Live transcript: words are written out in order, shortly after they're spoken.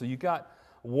So you got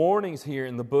warnings here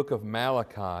in the book of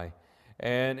Malachi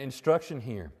and instruction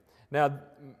here. Now,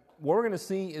 what we're going to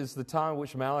see is the time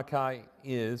which Malachi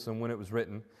is and when it was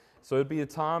written. So it would be a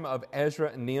time of Ezra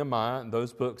and Nehemiah and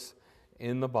those books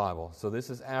in the Bible. So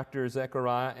this is after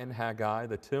Zechariah and Haggai.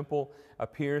 The temple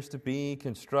appears to be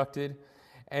constructed,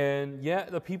 and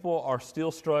yet the people are still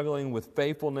struggling with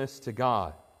faithfulness to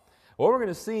God. What we're going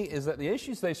to see is that the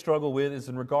issues they struggle with is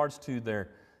in regards to their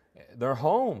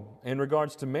home, in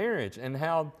regards to marriage, and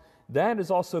how that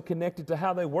is also connected to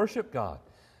how they worship God.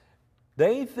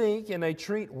 They think and they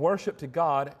treat worship to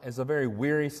God as a very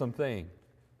wearisome thing.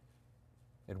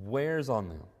 It wears on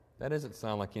them. That doesn't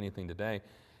sound like anything today.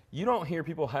 You don't hear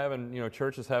people having,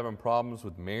 churches having problems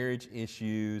with marriage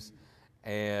issues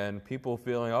and people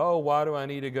feeling, oh, why do I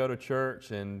need to go to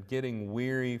church, and getting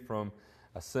weary from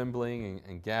assembling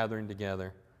and gathering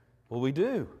together. Well, we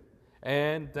do.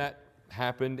 And that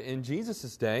happened in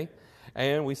Jesus' day,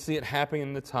 and we see it happening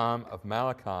in the time of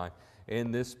Malachi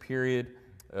in this period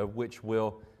which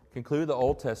will conclude the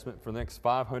Old Testament for the next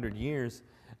 500 years.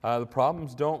 The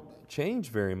problems don't change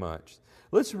very much.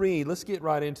 Let's get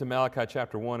right into Malachi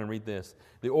chapter 1 and read this.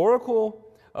 The oracle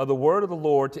of the word of the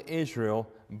Lord to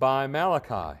Israel by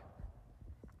Malachi.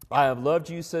 I have loved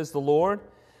you, says the Lord,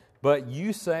 but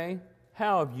you say,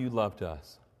 how have you loved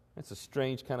us? That's a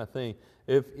strange kind of thing.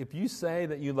 If you say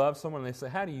that you love someone and they say,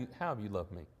 how have you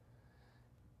loved me?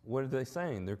 What are they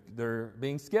saying? They're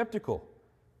being skeptical.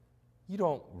 You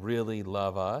don't really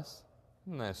love us.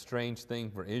 Isn't that a strange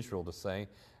thing for Israel to say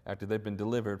after they've been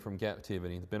delivered from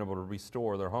captivity, they've been able to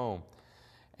restore their home?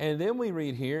 And then we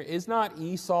read here, is not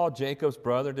Esau Jacob's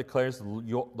brother, declares the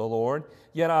Lord?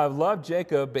 Yet I have loved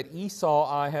Jacob, but Esau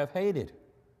I have hated.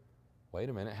 Wait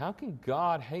a minute, how can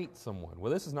God hate someone?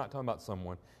 Well, this is not talking about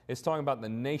someone. It's talking about the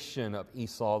nation of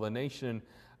Esau, the nation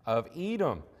of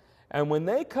Edom. And when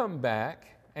they come back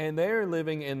and they're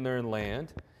living in their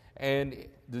land, and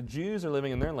the Jews are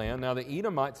living in their land, now the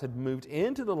Edomites had moved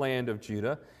into the land of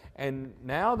Judah, and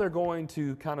now they're going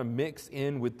to kind of mix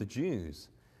in with the Jews.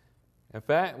 In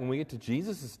fact, when we get to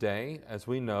Jesus' day, as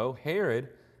we know, Herod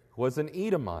was an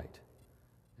Edomite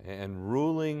and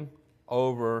ruling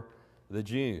over the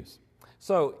Jews.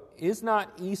 So, is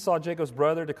not Esau Jacob's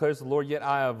brother, declares the Lord, yet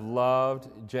I have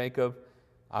loved Jacob,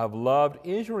 I have loved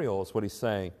Israel, is what he's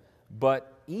saying.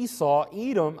 But Esau,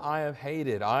 Edom, I have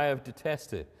hated, I have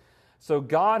detested. So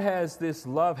God has this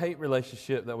love-hate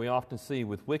relationship that we often see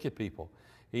with wicked people.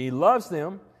 He loves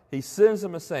them, He sends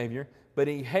them a Savior, but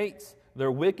He hates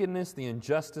their wickedness, the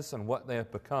injustice, and what they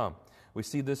have become. We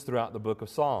see this throughout the book of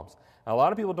Psalms. Now, a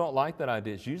lot of people don't like that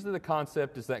idea. It's usually the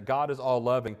concept is that God is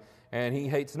all-loving and He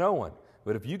hates no one.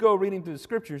 But if you go reading through the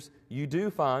Scriptures, you do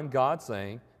find God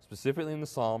saying, specifically in the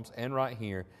Psalms and right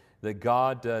here, that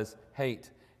God does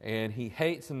hate. And He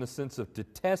hates in the sense of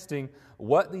detesting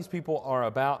what these people are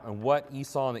about and what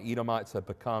Esau and the Edomites have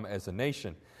become as a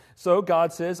nation. So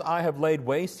God says, I have laid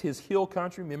waste his hill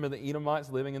country. Remember the Edomites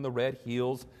living in the red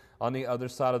hills on the other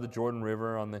side of the Jordan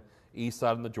River, on the east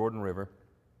side of the Jordan River.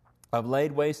 I've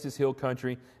laid waste his hill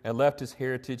country and left his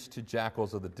heritage to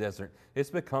jackals of the desert. It's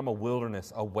become a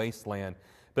wilderness, a wasteland,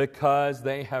 because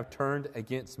they have turned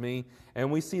against me. And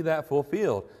we see that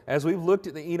fulfilled. As we've looked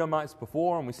at the Edomites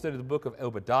before and we studied the book of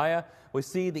Obadiah, we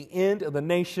see the end of the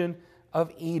nation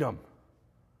of Edom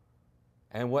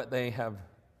and what they have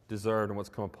deserved and what's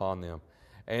come upon them.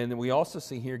 And we also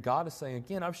see here God is saying,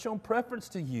 again, I've shown preference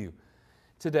to you.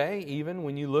 Today, even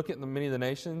when you look at many of the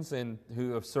nations and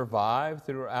who have survived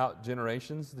throughout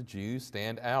generations, the Jews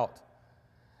stand out.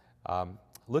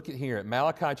 Look at here at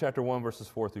Malachi chapter 1, verses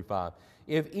 4 through 5.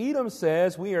 If Edom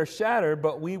says, we are shattered,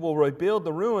 but we will rebuild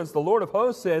the ruins, the Lord of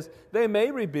hosts says, they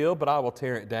may rebuild, but I will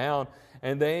tear it down,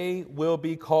 and they will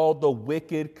be called the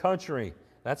wicked country.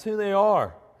 That's who they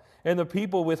are. And the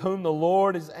people with whom the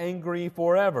Lord is angry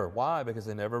forever. Why? Because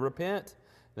they never repent.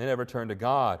 They never turn to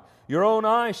God. Your own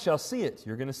eyes shall see it.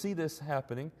 You're going to see this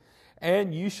happening.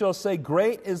 And you shall say,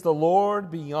 great is the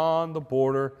Lord beyond the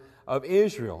border of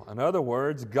Israel. In other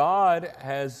words, God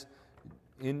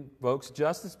invokes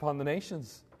justice upon the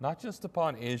nations, not just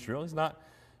upon Israel. He's not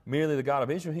merely the God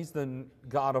of Israel. He's the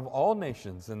God of all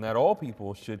nations, and that all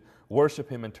people should worship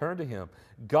Him and turn to Him.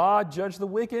 God judged the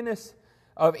wickedness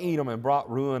of Edom and brought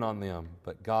ruin on them,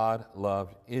 but God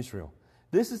loved Israel.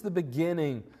 This is the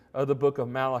beginning of the book of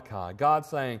Malachi. God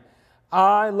saying,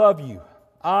 I love you.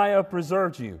 I have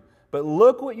preserved you. But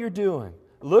look what you're doing.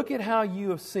 Look at how you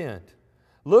have sinned.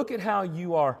 Look at how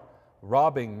you are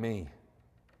robbing me.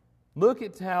 Look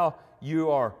at how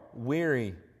you are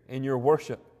weary in your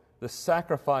worship, the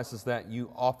sacrifices that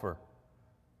you offer.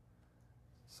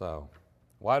 So,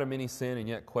 why do many sin and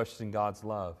yet question God's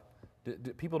love?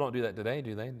 People don't do that today,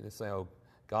 do they? They say, oh,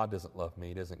 God doesn't love me.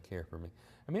 He doesn't care for me.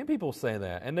 I mean, people say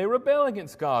that, and they rebel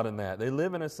against God in that. They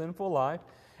live in a sinful life,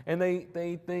 and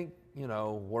they think,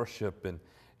 worship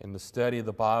and the study of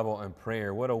the Bible and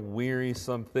prayer, what a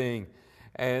wearisome thing.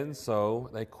 And so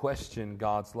they question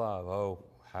God's love. Oh,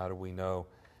 how do we know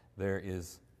there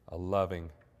is a loving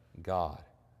God?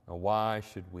 And why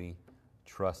should we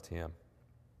trust Him?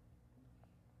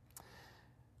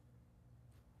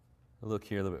 Look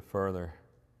here a little bit further.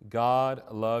 God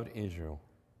loved Israel.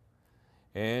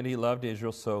 And He loved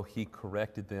Israel, so He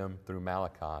corrected them through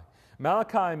Malachi.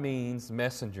 Malachi means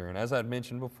messenger. And as I've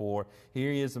mentioned before,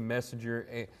 here he is a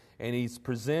messenger, and he's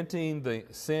presenting the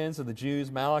sins of the Jews.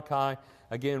 Malachi,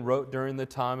 again, wrote during the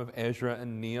time of Ezra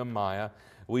and Nehemiah.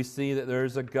 We see that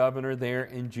there's a governor there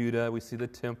in Judah. We see the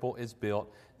temple is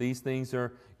built. These things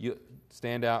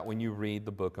stand out when you read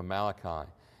the book of Malachi.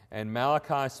 And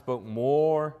Malachi spoke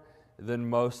more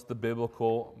than almost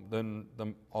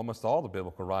all the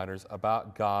biblical writers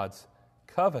about God's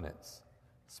covenants,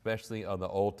 especially of the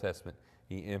Old Testament.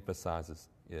 He emphasizes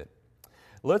it.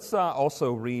 Let's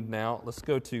also read now. Let's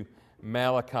go to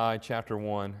Malachi chapter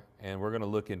 1, and we're going to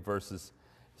look at verses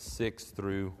 6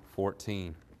 through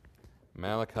 14.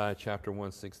 Malachi chapter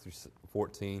 1, 6 through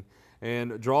 14,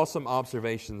 and draw some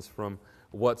observations from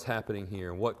what's happening here,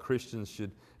 and what Christians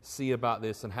should see about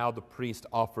this, and how the priest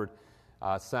offered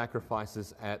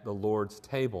sacrifices at the Lord's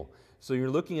table. So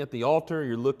you're looking at the altar,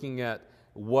 you're looking at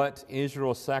what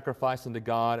Israel sacrificed unto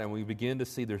God, and we begin to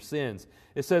see their sins.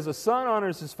 It says, a son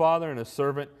honors his father, and a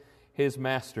servant his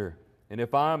master. And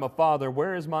if I am a father,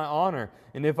 where is my honor?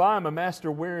 And if I am a master,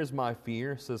 where is my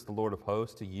fear? Says the Lord of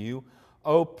hosts to you,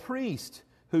 O priest,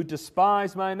 who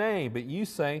despise my name. But you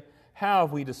say, how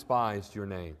have we despised your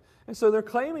name? And so they're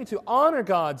claiming to honor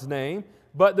God's name,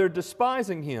 but they're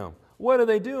despising Him. What are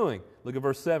they doing? Look at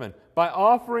verse 7. By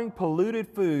offering polluted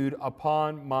food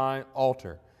upon my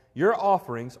altar. Your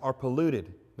offerings are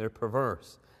polluted. They're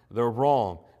perverse. They're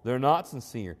wrong. They're not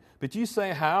sincere. But you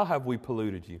say, how have we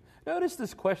polluted you? Notice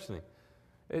this questioning.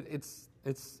 It's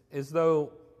as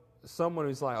though someone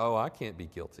who's like, oh, I can't be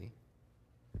guilty.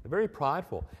 They're very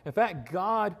prideful. In fact,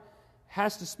 God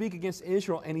has to speak against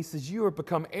Israel, and He says, you have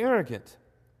become arrogant.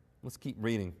 Let's keep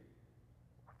reading.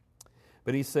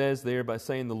 But He says there, by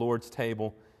saying the Lord's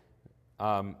table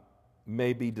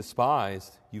may be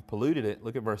despised, you've polluted it.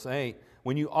 Look at verse 8.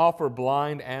 When you offer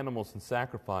blind animals in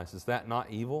sacrifice, is that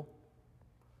not evil?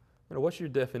 What's your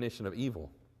definition of evil?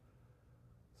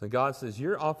 So God says,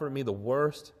 you're offering me the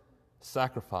worst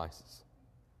sacrifices.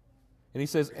 And He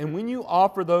says, and when you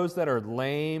offer those that are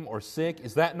lame or sick,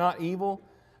 is that not evil?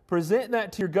 Present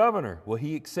that to your governor. Will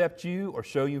he accept you or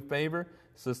show you favor?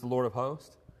 Says the Lord of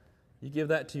hosts. You give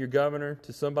that to your governor,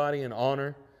 to somebody in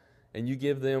honor, and you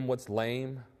give them what's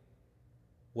lame,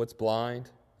 what's blind,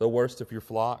 the worst of your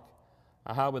flock.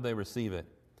 How would they receive it?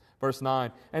 Verse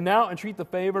 9, and now entreat the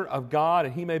favor of God,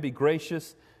 and He may be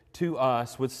gracious to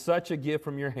us with such a gift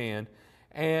from your hand.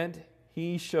 And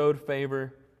He showed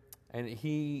favor, and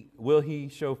will He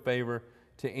show favor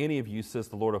to any of you, says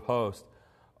the Lord of hosts.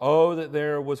 Oh, that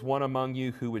there was one among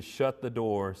you who would shut the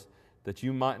doors, that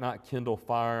you might not kindle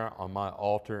fire on my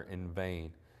altar in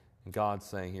vain. And God's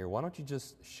saying here, why don't you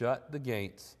just shut the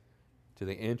gates to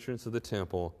the entrance of the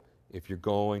temple if you're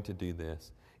going to do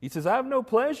this? He says, I have no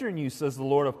pleasure in you, says the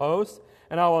Lord of hosts,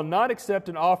 and I will not accept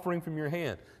an offering from your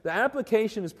hand. The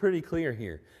application is pretty clear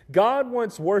here. God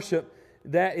wants worship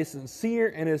that is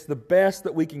sincere and is the best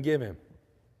that we can give Him.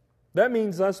 That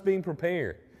means us being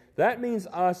prepared. That means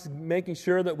us making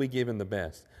sure that we give Him the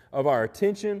best of our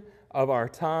attention, of our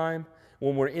time,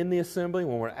 when we're in the assembly,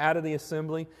 when we're out of the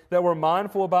assembly, that we're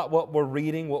mindful about what we're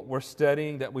reading, what we're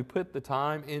studying, that we put the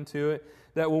time into it,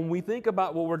 that when we think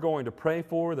about what we're going to pray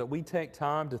for, that we take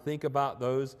time to think about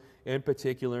those in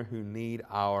particular who need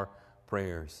our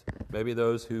prayers. Maybe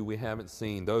those who we haven't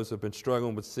seen, those who have been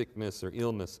struggling with sickness or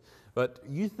illness. But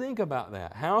you think about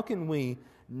that. How can we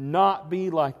not be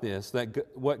like this, that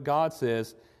what God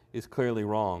says is clearly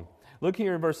wrong? Look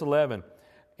here in verse 11.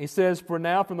 He says, for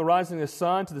now from the rising of the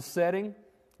sun to the setting,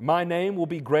 my name will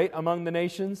be great among the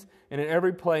nations, and in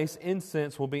every place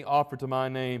incense will be offered to my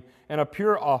name, and a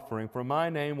pure offering, for my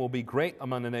name will be great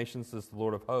among the nations, says the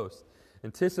Lord of hosts,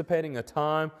 anticipating a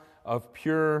time of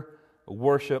pure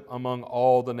worship among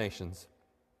all the nations.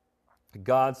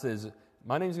 God says,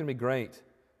 my name's going to be great,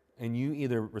 and you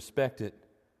either respect it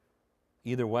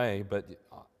either way, but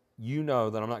you know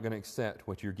that I'm not going to accept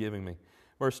what you're giving me.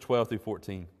 Verse 12 through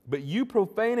 14. But you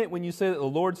profane it when you say that the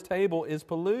Lord's table is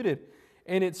polluted,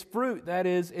 and its fruit, that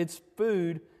is, its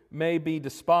food, may be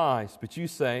despised. But you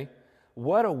say,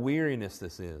 what a weariness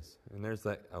this is. And there's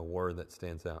a word that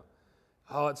stands out.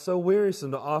 Oh, it's so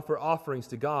wearisome to offer offerings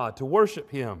to God, to worship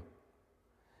Him.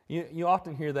 You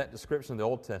often hear that description in the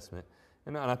Old Testament.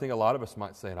 And I think a lot of us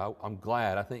might say it. I'm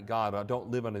glad. I thank God I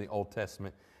don't live under the Old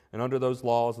Testament and under those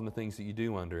laws and the things that you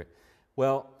do under it.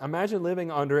 Well, imagine living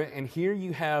under it, and here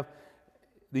you have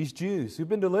these Jews who've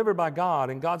been delivered by God,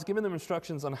 and God's given them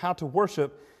instructions on how to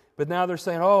worship, but now they're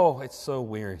saying, oh, it's so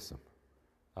wearisome.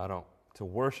 To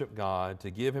worship God,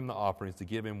 to give Him the offerings, to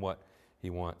give Him what He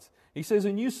wants. He says,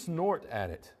 and you snort at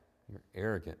it. You're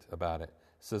arrogant about it,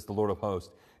 says the Lord of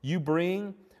hosts. You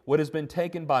bring what has been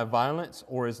taken by violence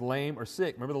or is lame or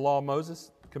sick. Remember the law of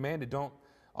Moses commanded, don't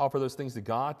offer those things to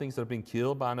God, things that have been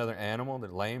killed by another animal, that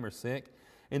are lame or sick.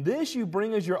 And this you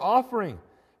bring as your offering.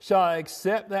 Shall I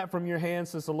accept that from your hand,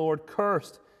 says the Lord?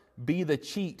 Cursed be the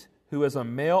cheat who is a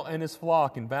male in his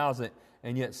flock and vows it,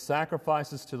 and yet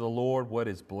sacrifices to the Lord what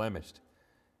is blemished.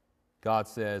 God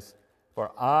says,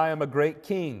 for I am a great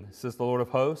king, says the Lord of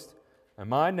hosts, and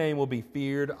my name will be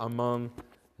feared among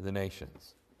the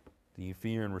nations. Do you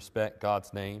fear and respect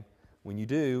God's name? When you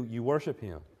do, you worship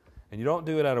Him. And you don't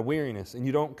do it out of weariness, and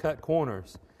you don't cut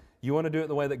corners. You want to do it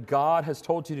the way that God has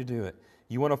told you to do it.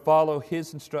 You want to follow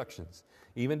His instructions.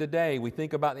 Even today, we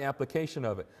think about the application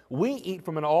of it. We eat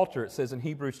from an altar, it says in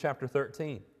Hebrews chapter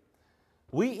 13.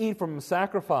 We eat from a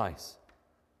sacrifice.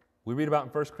 We read about in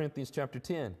 1 Corinthians chapter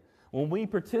 10. When we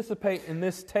participate in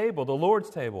this table, the Lord's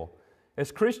table, as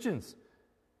Christians,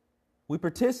 we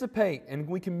participate and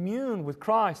we commune with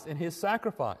Christ and His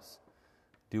sacrifice.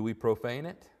 Do we profane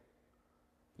it?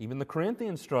 Even the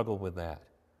Corinthians struggle with that.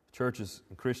 Churches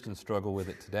and Christians struggle with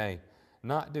it today.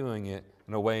 Not doing it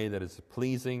in a way that is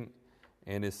pleasing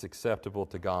and is acceptable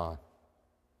to God.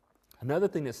 Another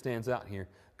thing that stands out here,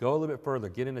 go a little bit further,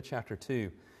 get into chapter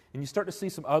 2, and you start to see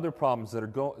some other problems that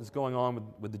is going on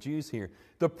with the Jews here.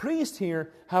 The priests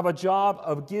here have a job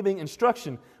of giving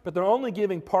instruction, but they're only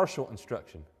giving partial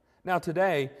instruction. Now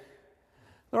today,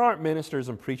 there aren't ministers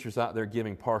and preachers out there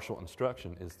giving partial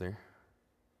instruction, is there?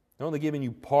 They're only giving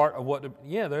you part of what...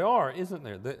 Yeah, they are, isn't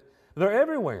there? They're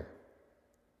everywhere.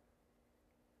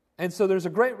 And so there's a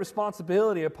great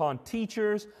responsibility upon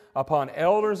teachers, upon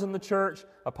elders in the church,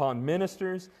 upon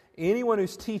ministers, anyone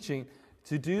who's teaching,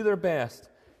 to do their best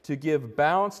to give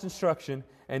balanced instruction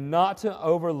and not to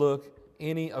overlook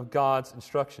any of God's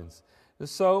instructions.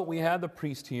 So we have the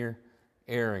priest here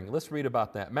erring. Let's read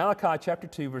about that. Malachi chapter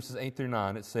 2, verses 8 through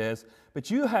 9, it says, but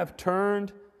you have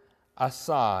turned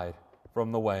aside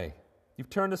from the way. You've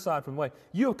turned aside from the way.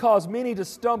 You have caused many to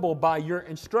stumble by your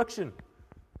instruction.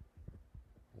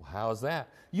 Well, how is that?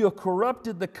 You have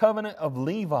corrupted the covenant of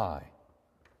Levi.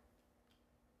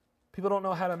 People don't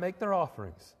know how to make their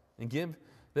offerings and give.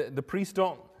 The priests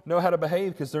don't know how to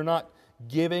behave because they're not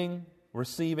giving,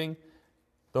 receiving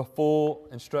the full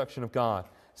instruction of God.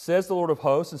 Says the Lord of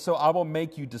hosts, and so I will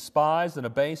make you despised and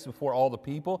abased before all the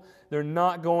people. They're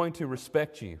not going to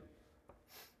respect you.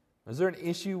 Is there an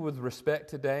issue with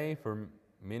respect today for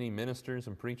many ministers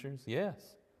and preachers?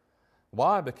 Yes.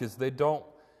 Why? Because they don't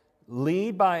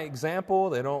lead by example.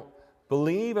 They don't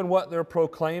believe in what they're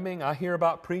proclaiming. I hear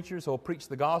about preachers who will preach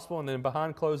the gospel and then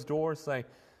behind closed doors say,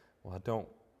 well, I don't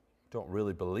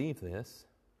really believe this.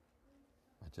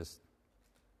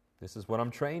 This is what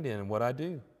I'm trained in and what I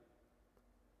do.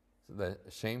 It's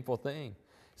a shameful thing.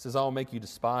 He says, I will make you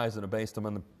despised and abased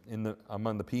among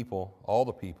the people, all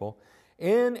the people,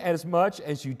 in as much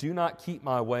as you do not keep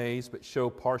my ways, but show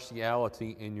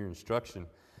partiality in your instruction.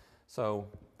 So,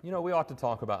 we ought to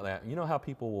talk about that. You know how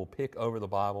people will pick over the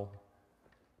Bible?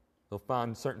 They'll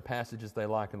find certain passages they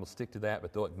like and they'll stick to that,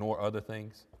 but they'll ignore other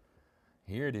things.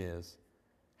 Here it is,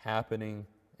 happening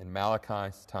in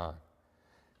Malachi's time.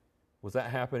 Was that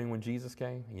happening when Jesus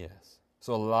came? Yes.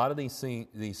 So a lot of these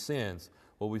sins,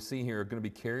 what we see here, are going to be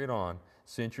carried on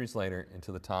centuries later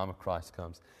until the time of Christ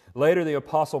comes. Later, the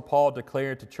Apostle Paul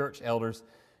declared to church elders,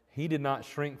 he did not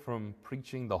shrink from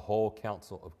preaching the whole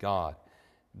counsel of God.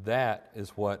 That is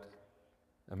what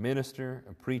a minister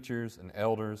and preachers and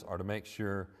elders are to make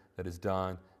sure that is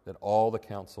done, that all the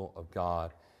counsel of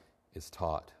God is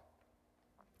taught.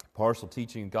 Partial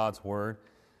teaching of God's Word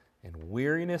and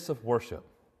weariness of worship,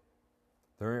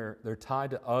 they're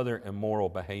tied to other immoral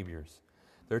behaviors.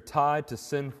 They're tied to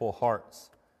sinful hearts.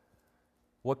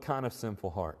 What kind of sinful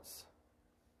hearts?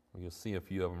 Well, you'll see a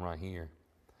few of them right here.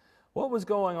 What was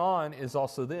going on is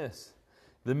also this.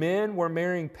 The men were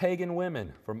marrying pagan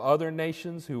women from other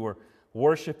nations who were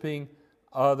worshiping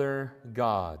other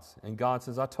gods. And God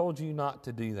says, I told you not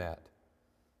to do that.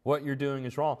 What you're doing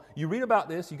is wrong. You read about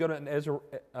this, you go to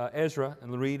Ezra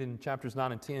and read in chapters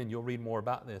 9 and 10, you'll read more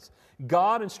about this.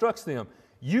 God instructs them,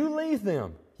 you leave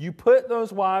them. You put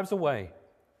those wives away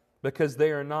because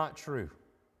they are not true.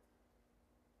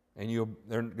 and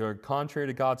they're contrary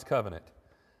to God's covenant.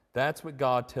 That's what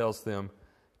God tells them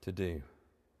to do.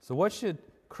 So what should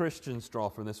Christians draw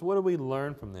from this? What do we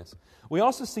learn from this? We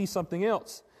also see something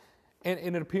else.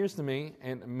 And it appears to me,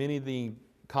 and many of the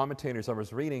commentators I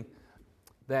was reading,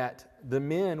 that the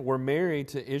men were married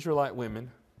to Israelite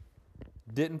women,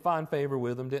 didn't find favor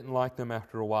with them, didn't like them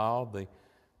after a while,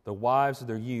 the wives of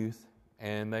their youth,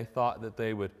 and they thought that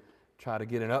they would try to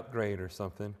get an upgrade or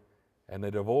something, and they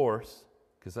divorce,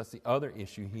 because that's the other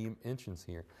issue he mentions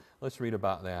here. Let's read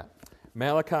about that.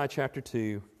 Malachi chapter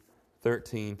 2,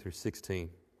 13 through 16.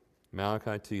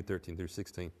 Malachi 2, 13 through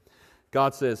 16.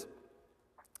 God says,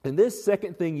 "And this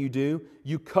second thing you do,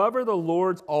 you cover the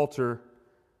Lord's altar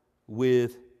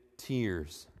with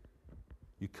tears."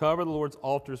 You cover the Lord's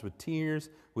altars with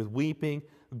tears, with weeping,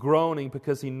 groaning,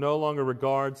 because He no longer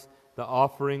regards the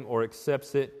offering or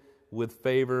accepts it with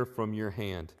favor from your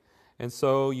hand. And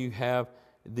so you have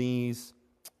these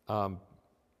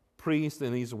priests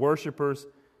and these worshipers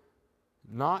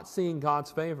not seeing God's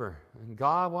favor. And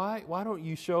God, why don't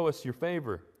you show us your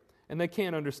favor? And they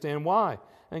can't understand why.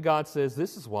 And God says,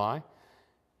 this is why.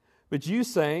 But you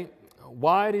say,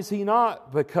 why does He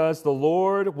not? Because the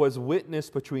Lord was witness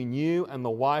between you and the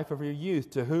wife of your youth,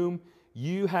 to whom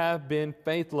you have been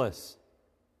faithless,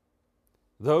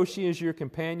 though she is your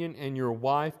companion and your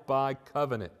wife by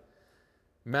covenant.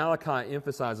 Malachi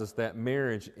emphasizes that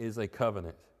marriage is a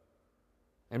covenant.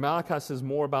 And Malachi says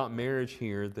more about marriage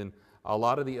here than a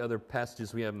lot of the other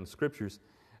passages we have in the Scriptures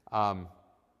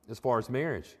as far as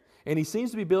marriage. And he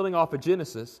seems to be building off of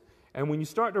Genesis. And when you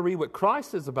start to read what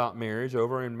Christ says about marriage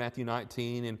over in Matthew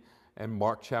 19 and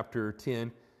Mark chapter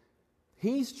 10,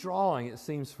 he's drawing, it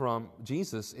seems, from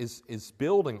Jesus, is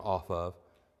building off of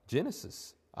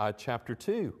Genesis chapter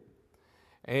 2.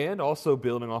 And also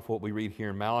building off what we read here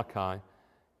in Malachi,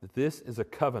 that this is a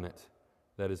covenant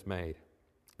that is made.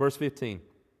 Verse 15.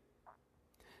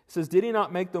 It says, did He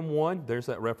not make them one? There's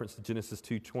that reference to Genesis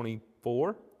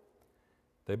 2:24.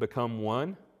 They become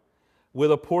one with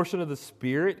a portion of the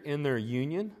Spirit in their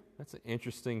union. That's an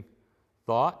interesting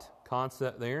thought,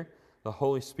 concept there. The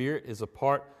Holy Spirit is a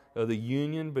part of the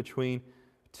union between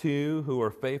two who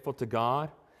are faithful to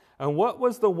God. And what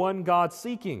was the one God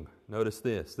seeking? Notice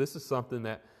this. This is something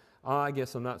that I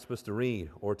guess I'm not supposed to read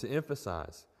or to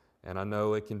emphasize. And I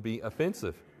know it can be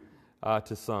offensive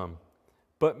to some.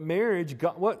 But marriage,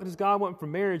 what does God want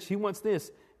from marriage? He wants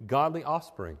this, godly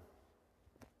offspring.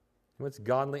 He wants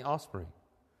godly offspring.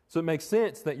 So it makes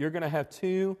sense that you're going to have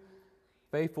two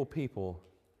faithful people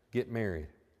get married.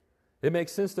 It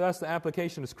makes sense to us, the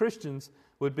application as Christians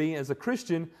would be, as a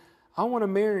Christian, I want to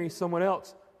marry someone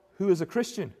else who is a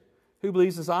Christian, who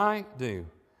believes as I do,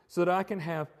 so that I can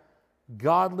have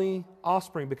godly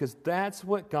offspring, because that's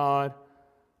what God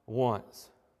wants.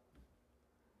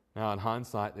 Now, in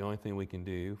hindsight, the only thing we can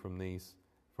do from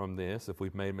this, if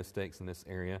we've made mistakes in this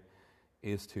area,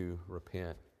 is to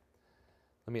repent.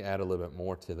 Let me add a little bit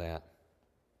more to that.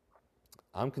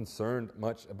 I'm concerned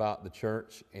much about the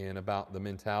church and about the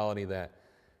mentality that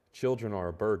children are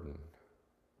a burden,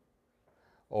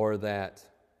 or that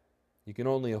you can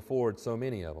only afford so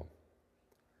many of them.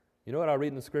 You know what I read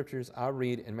in the Scriptures? I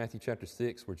read in Matthew chapter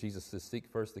 6 where Jesus says, seek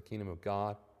first the kingdom of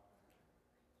God,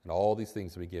 and all these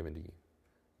things will be given to you.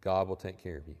 God will take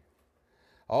care of you.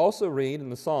 I also read in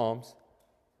the Psalms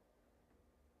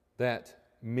that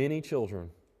many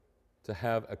children, to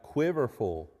have a quiver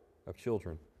full of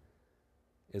children,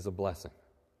 is a blessing.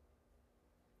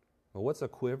 Well, what's a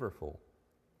quiver full?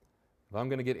 If I'm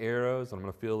going to get arrows and I'm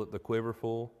going to fill the quiver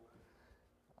full,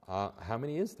 how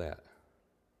many is that?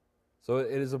 So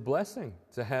it is a blessing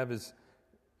to have as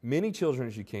many children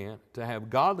as you can, to have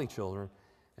godly children,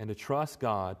 and to trust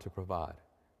God to provide.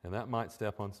 And that might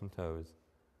step on some toes,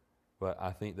 but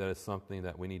I think that is something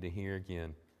that we need to hear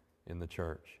again in the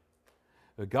church.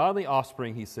 A godly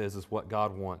offspring, he says, is what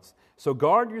God wants. So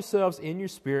guard yourselves in your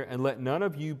spirit, and let none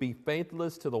of you be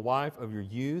faithless to the wife of your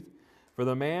youth. For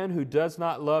the man who does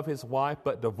not love his wife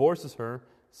but divorces her,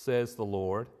 says the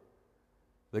Lord,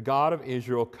 the God of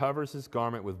Israel covers his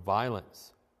garment with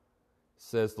violence,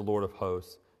 says the Lord of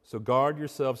hosts. So guard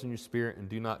yourselves in your spirit and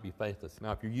do not be faithless.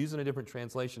 Now, if you're using a different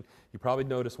translation, you probably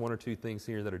notice one or two things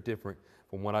here that are different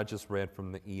from what I just read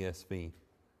from the ESV.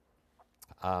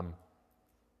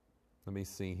 Let me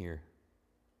see here.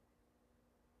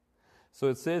 So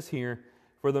it says here,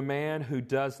 for the man who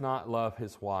does not love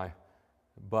his wife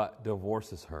but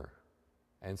divorces her.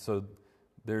 And so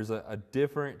there's a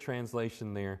different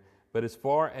translation there. But as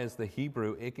far as the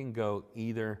Hebrew, it can go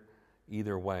either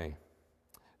way.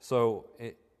 So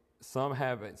some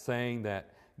have it saying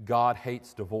that God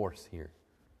hates divorce here.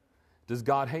 Does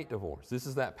God hate divorce? This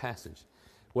is that passage.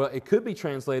 Well, it could be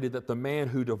translated that the man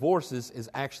who divorces is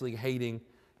actually hating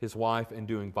his wife and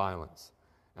doing violence.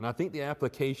 And I think the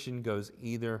application goes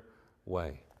either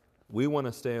way. We want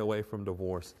to stay away from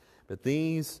divorce. But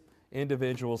these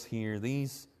individuals here,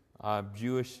 these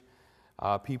Jewish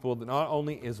people, not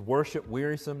only is worship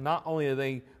wearisome, not only are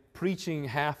they preaching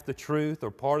half the truth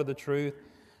or part of the truth,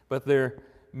 but they're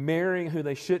marrying who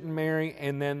they shouldn't marry,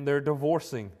 and then they're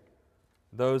divorcing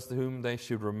those to whom they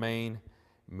should remain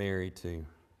married to.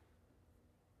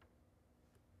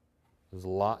 There's a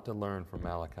lot to learn from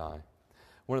Malachi.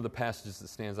 One of the passages that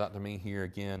stands out to me here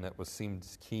again that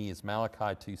seems key is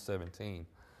Malachi 2:17.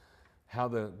 How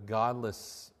the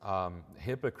godless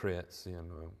hypocrites,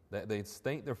 they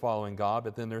think they're following God,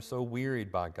 but then they're so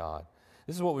wearied by God.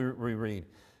 This is what we read.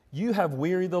 You have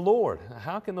wearied the Lord.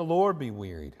 How can the Lord be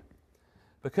wearied?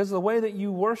 Because of the way that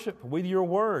you worship with your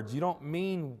words. You don't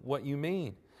mean what you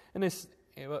mean.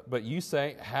 But you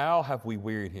say, how have we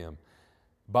wearied him?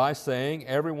 By saying,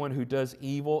 everyone who does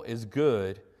evil is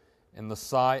good in the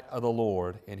sight of the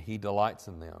Lord, and he delights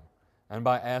in them. And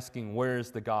by asking, where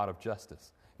is the God of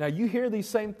justice? Now, you hear these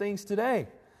same things today.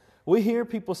 We hear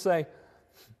people say,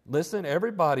 listen,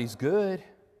 everybody's good.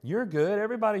 You're good.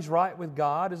 Everybody's right with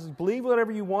God. Believe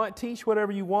whatever you want. Teach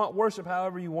whatever you want. Worship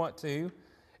however you want to.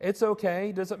 It's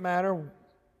okay. Doesn't matter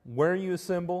where you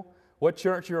assemble, what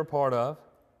church you're a part of.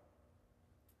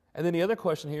 And then the other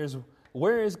question here is,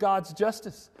 where is God's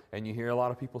justice? And you hear a lot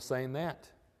of people saying that.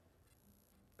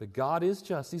 But God is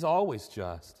just. He's always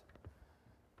just.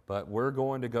 But we're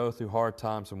going to go through hard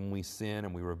times when we sin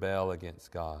and we rebel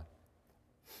against God.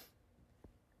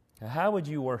 Now, how would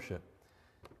you worship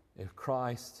if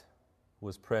Christ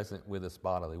was present with us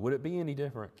bodily? Would it be any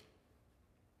different?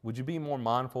 Would you be more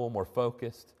mindful, more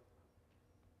focused?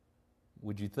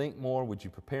 Would you think more? Would you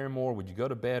prepare more? Would you go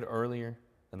to bed earlier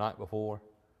the night before?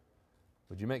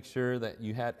 Would you make sure that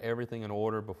you had everything in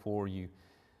order before you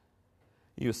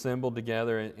assembled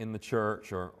together in the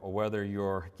church, or whether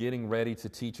you're getting ready to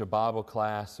teach a Bible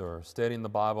class or studying the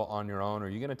Bible on your own? Are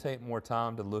you going to take more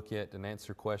time to look at and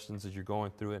answer questions as you're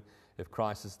going through it if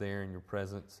Christ is there in your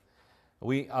presence?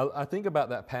 I think about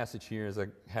that passage here as I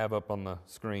have up on the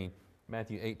screen,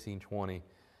 Matthew 18:20,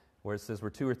 where it says, where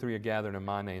two or three are gathered in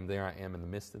my name, there I am in the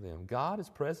midst of them. God is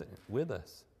present with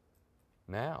us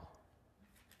now.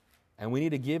 And we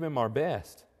need to give him our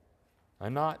best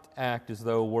and not act as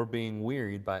though we're being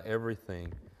wearied by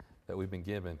everything that we've been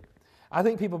given. I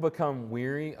think people become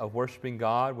weary of worshiping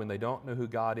God when they don't know who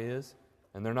God is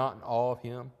and they're not in awe of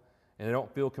him and they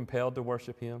don't feel compelled to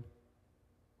worship him.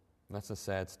 And that's a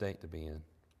sad state to be in.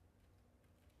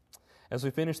 As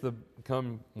we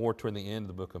come more toward the end of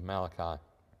the book of Malachi,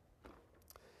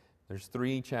 there's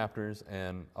 3 chapters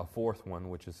and a 4th one,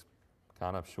 which is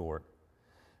kind of short.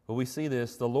 But we see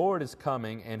this, the Lord is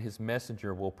coming and his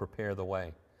messenger will prepare the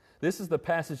way. This is the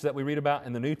passage that we read about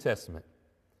in the New Testament.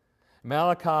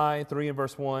 Malachi 3 and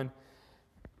verse 1,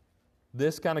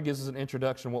 this kind of gives us an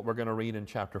introduction to what we're going to read in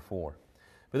chapter 4.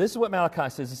 But this is what Malachi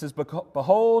says. It says,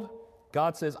 behold,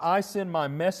 God says, I send my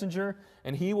messenger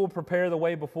and he will prepare the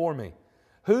way before me.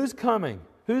 Who's coming?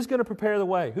 Who's going to prepare the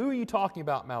way? Who are you talking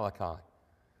about, Malachi?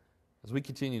 As we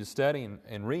continue to study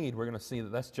and read, we're going to see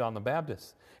that that's John the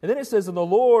Baptist. And then it says, and the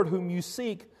Lord whom you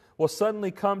seek will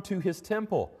suddenly come to his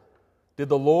temple. Did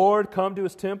the Lord come to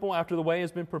his temple after the way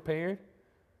has been prepared?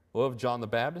 Well, of John the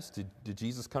Baptist, did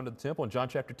Jesus come to the temple? In John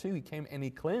chapter 2, he came and he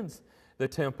cleansed the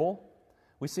temple.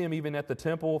 We see him even at the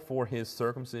temple for his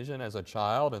circumcision as a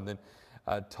child, and then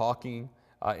talking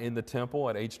in the temple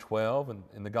at age 12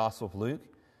 in the Gospel of Luke.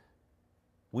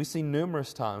 We see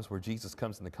numerous times where Jesus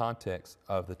comes in the context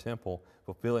of the temple,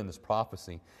 fulfilling this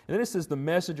prophecy. And then it says the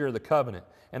messenger of the covenant.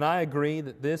 And I agree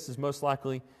that this is most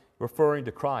likely referring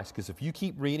to Christ, because if you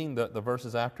keep reading the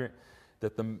verses after it,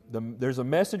 that there's a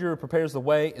messenger who prepares the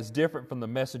way is different from the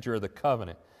messenger of the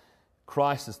covenant.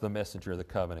 Christ is the messenger of the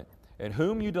covenant. In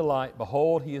whom you delight,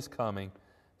 behold, he is coming,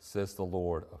 says the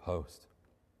Lord of hosts.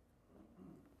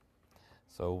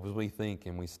 So as we think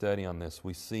and we study on this,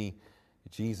 we see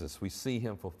Jesus. We see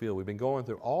him fulfilled. We've been going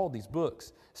through all these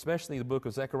books, especially the book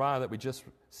of Zechariah that we just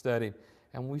studied,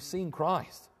 and we've seen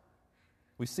Christ.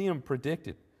 We see him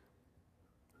predicted.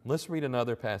 Let's read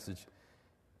another passage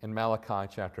in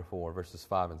Malachi chapter 4, verses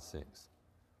 5 and 6.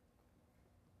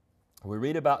 We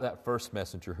read about that first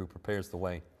messenger who prepares the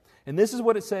way. And this is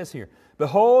what it says here.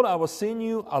 Behold, I will send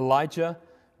you Elijah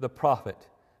the prophet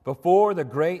before the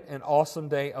great and awesome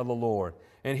day of the Lord.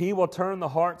 And he will turn the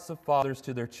hearts of fathers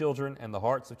to their children and the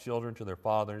hearts of children to their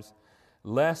fathers,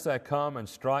 lest I come and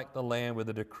strike the land with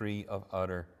a decree of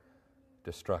utter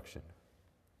destruction.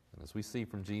 And as we see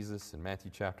from Jesus in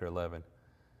Matthew chapter 11,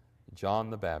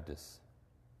 John the Baptist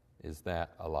is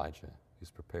that Elijah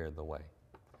who's prepared the way.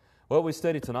 What we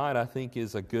studied tonight, I think,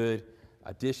 is a good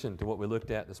addition to what we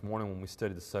looked at this morning when we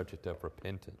studied the subject of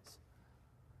repentance.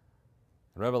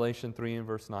 In Revelation 3 and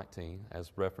verse 19,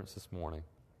 as referenced this morning,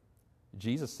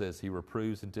 Jesus says He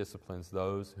reproves and disciplines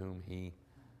those whom He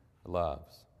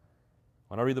loves.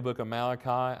 When I read the book of Malachi,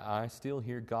 I still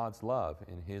hear God's love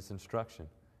in His instruction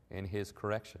and His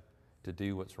correction to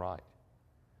do what's right.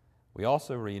 We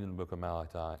also read in the book of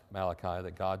Malachi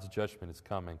that God's judgment is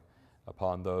coming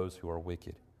upon those who are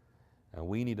wicked. And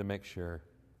we need to make sure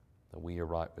that we are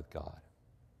right with God.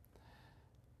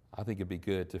 I think it'd be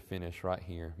good to finish right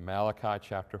here. Malachi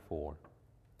chapter 4,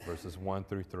 verses 1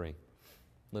 through 3.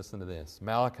 Listen to this.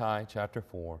 Malachi chapter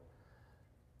 4,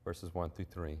 verses 1 through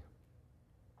 3.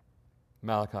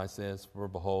 Malachi says, "For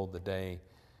behold, the day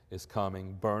is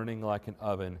coming, burning like an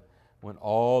oven, when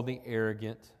all the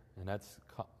arrogant," and that's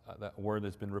that word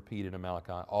that's been repeated in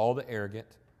Malachi, "all the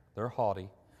arrogant," they're haughty,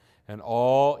 "and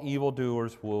all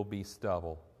evildoers will be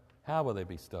stubble." How will they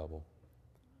be stubble?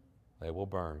 They will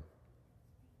burn.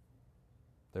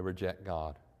 They reject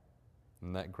God.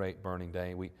 In that great burning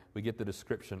day, we get the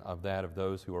description of that, of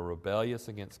those who are rebellious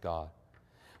against God.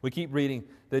 We keep reading,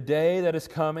 "The day that is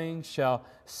coming shall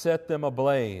set them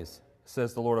ablaze,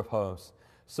 says the Lord of hosts,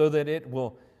 so that it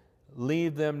will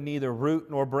leave them neither root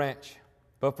nor branch.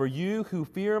 But for you who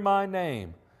fear my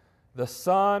name, the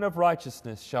Son of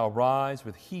Righteousness shall rise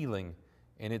with healing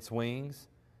in its wings.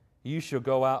 You shall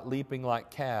go out leaping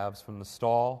like calves from the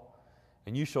stall,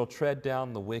 and you shall tread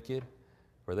down the wicked,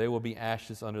 for they will be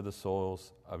ashes under the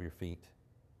soles of your feet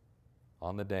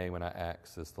on the day when I act,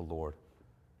 says the Lord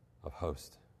of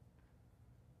hosts."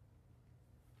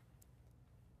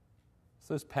 It's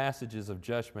those passages of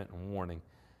judgment and warning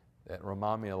that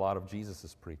remind me a lot of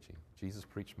Jesus' preaching. Jesus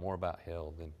preached more about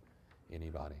hell than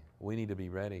anybody. We need to be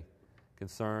ready,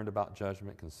 concerned about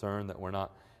judgment, concerned that we're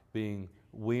not being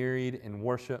wearied in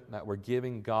worship, that we're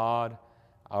giving God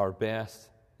our best,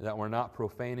 that we're not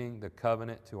profaning the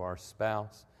covenant to our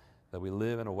spouse, that we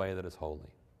live in a way that is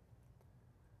holy.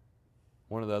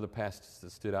 One of the other passages that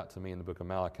stood out to me in the book of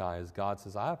Malachi is God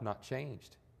says, "I have not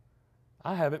changed.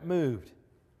 I haven't moved."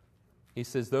 He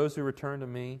says, "Those who return to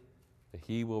me, that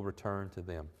He will return to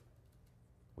them."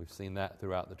 We've seen that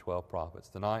throughout the 12 prophets.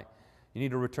 Tonight, you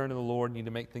need to return to the Lord. You need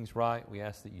to make things right. We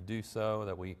ask that you do so,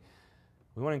 that we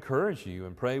want to encourage you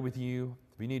and pray with you.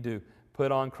 If you need to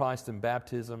put on Christ in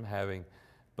baptism, having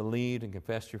believed and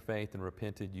confessed your faith and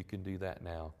repented, you can do that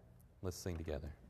now. Let's sing together.